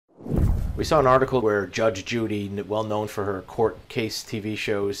We saw an article where Judge Judy, well known for her court case TV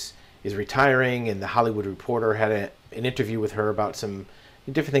shows, is retiring, and the Hollywood Reporter had an interview with her about some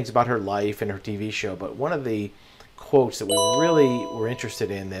different things about her life and her TV show. But one of the quotes that we really were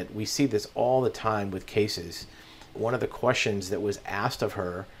interested in, that we see this all the time with cases, one of the questions that was asked of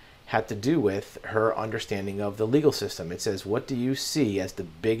her had to do with her understanding of the legal system. It says, "What do you see as the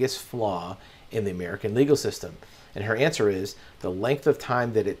biggest flaw in the American legal system?" And her answer is the length of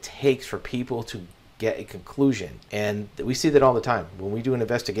time that it takes for people to get a conclusion. And we see that all the time. When we do an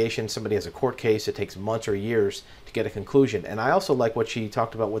investigation, somebody has a court case, it takes months or years to get a conclusion. And I also like what she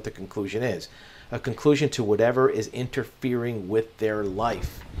talked about, what the conclusion is. A conclusion to whatever is interfering with their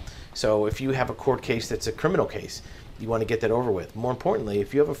life. So if you have a court case that's a criminal case, you want to get that over with. More importantly,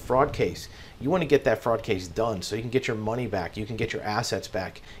 if you have a fraud case, you want to get that fraud case done so you can get your money back, you can get your assets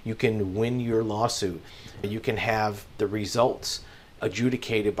back, you can win your lawsuit, you can have the results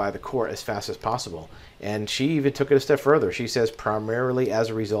adjudicated by the court as fast as possible. And she even took it a step further. She says primarily as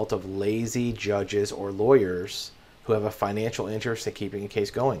a result of lazy judges or lawyers who have a financial interest in keeping a case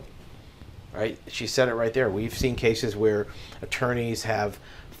going. Right? She said it right there. We've seen cases where attorneys have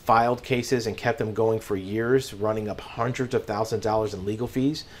filed cases and kept them going for years, running up hundreds of thousands of dollars in legal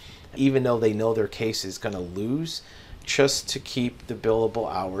fees, even though they know their case is going to lose, just to keep the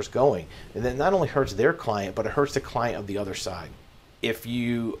billable hours going. And that not only hurts their client, but it hurts the client of the other side. If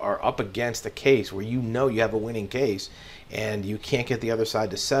you are up against a case where you know you have a winning case and you can't get the other side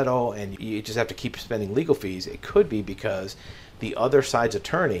to settle and you just have to keep spending legal fees, it could be because the other side's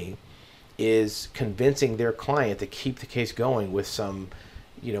attorney is convincing their client to keep the case going with some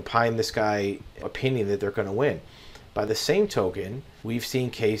pie in the sky opinion that they're going to win. By the same token, we've seen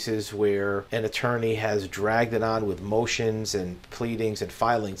cases where an attorney has dragged it on with motions and pleadings and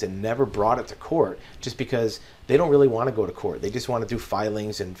filings and never brought it to court just because they don't really want to go to court. They just want to do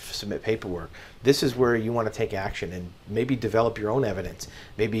filings and submit paperwork. This is where you want to take action and maybe develop your own evidence.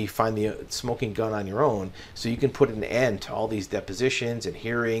 Maybe find the smoking gun on your own so you can put an end to all these depositions and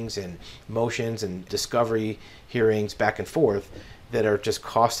hearings and motions and discovery hearings back and forth that are just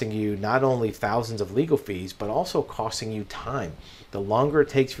costing you not only thousands of legal fees, but also costing you time. The longer it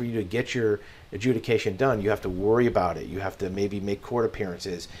takes for you to get your adjudication done, you have to worry about it. You have to maybe make court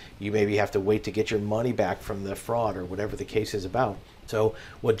appearances. You maybe have to wait to get your money back from the fraud or whatever the case is about. So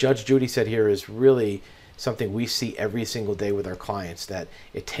what Judge Judy said here is really something we see every single day with our clients, that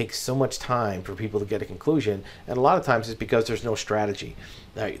it takes so much time for people to get a conclusion. And a lot of times it's because there's no strategy.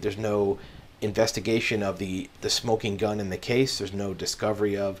 There's no investigation of the smoking gun in the case. There's no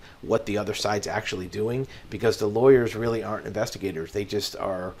discovery of what the other side's actually doing, because the lawyers really aren't investigators. They just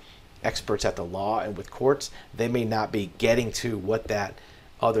are experts at the law, and with courts, they may not be getting to what that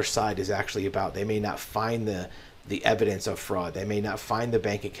other side is actually about. They may not find the evidence of fraud. They may not find the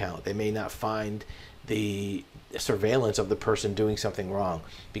bank account. They may not find the surveillance of the person doing something wrong.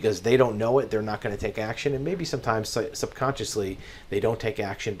 Because they don't know it, they're not going to take action. And maybe sometimes subconsciously they don't take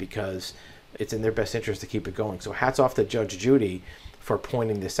action because it's in their best interest to keep it going. So hats off to Judge Judy for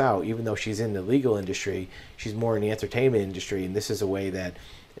pointing this out. Even though she's in the legal industry, she's more in the entertainment industry, and this is a way that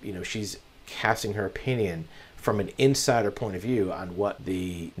she's casting her opinion from an insider point of view on what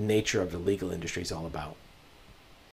the nature of the legal industry is all about.